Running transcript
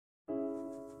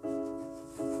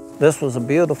This was a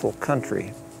beautiful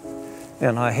country,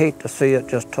 and I hate to see it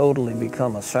just totally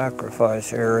become a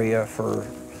sacrifice area for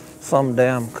some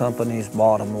damn company's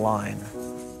bottom line.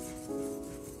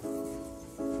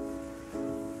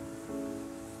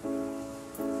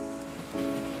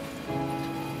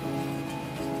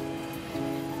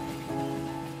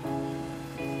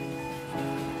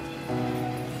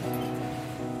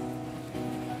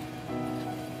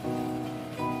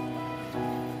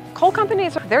 Coal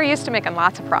companies, they're used to making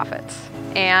lots of profits,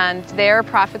 and their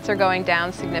profits are going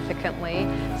down significantly,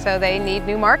 so they need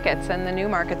new markets, and the new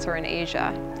markets are in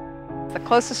Asia. The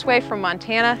closest way from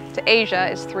Montana to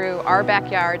Asia is through our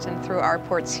backyards and through our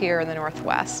ports here in the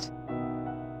Northwest.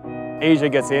 Asia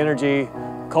gets the energy,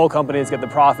 coal companies get the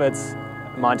profits,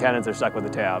 Montanans are stuck with the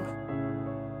tab.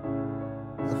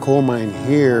 A coal mine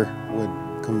here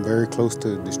would come very close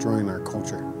to destroying our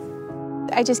culture.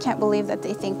 I just can't believe that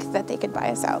they think that they could buy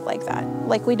us out like that.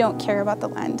 Like we don't care about the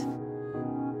land.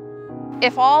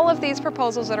 If all of these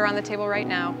proposals that are on the table right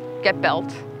now get built,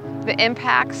 the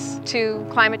impacts to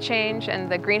climate change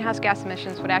and the greenhouse gas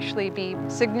emissions would actually be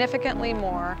significantly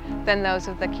more than those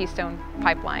of the Keystone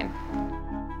Pipeline.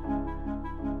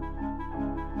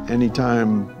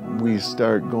 Anytime we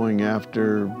start going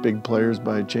after big players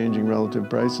by changing relative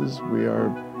prices, we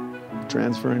are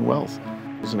transferring wealth.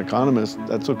 As an economist,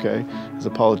 that's okay. As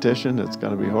a politician, it's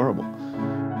going to be horrible.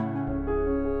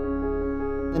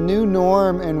 The new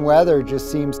norm in weather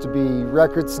just seems to be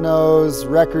record snows,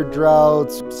 record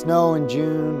droughts, snow in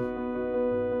June.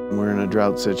 We're in a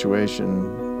drought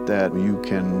situation that you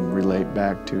can relate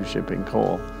back to shipping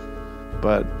coal,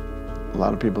 but a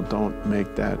lot of people don't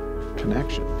make that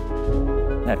connection.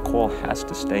 That coal has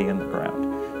to stay in the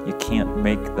ground. You can't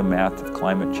make the math of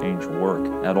climate change work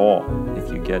at all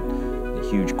if you get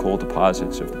huge coal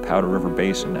deposits of the Powder River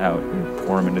Basin out and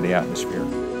pour them into the atmosphere.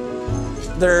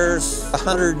 There's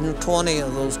 120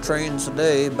 of those trains a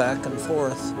day back and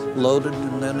forth, loaded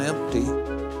and then empty.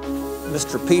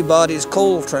 Mr. Peabody's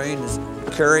coal train is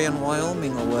carrying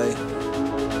Wyoming away.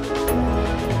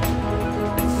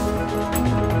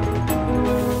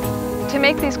 To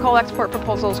make these coal export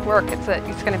proposals work, it's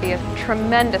going to be a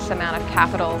tremendous amount of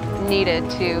capital needed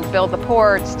to build the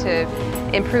ports, to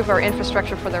improve our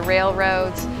infrastructure for the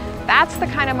railroads. That's the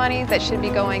kind of money that should be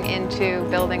going into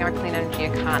building our clean energy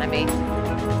economy.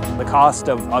 The cost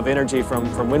of energy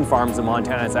from wind farms in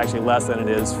Montana is actually less than it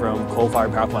is from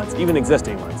coal-fired power plants, even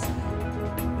existing ones.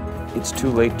 It's too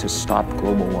late to stop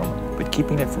global warming, but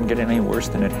keeping it from getting any worse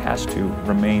than it has to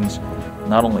remains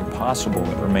not only possible,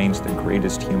 it remains the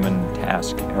greatest human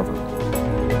task ever.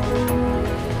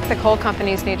 The coal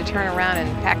companies need to turn around and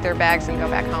pack their bags and go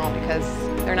back home because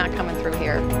they're not coming through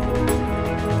here.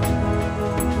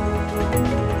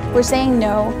 We're saying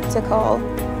no to coal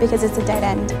because it's a dead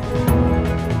end.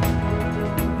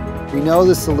 We know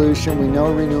the solution, we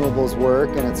know renewables work,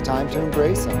 and it's time to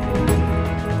embrace them.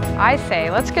 I say,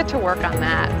 let's get to work on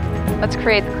that. Let's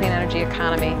create the clean energy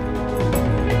economy.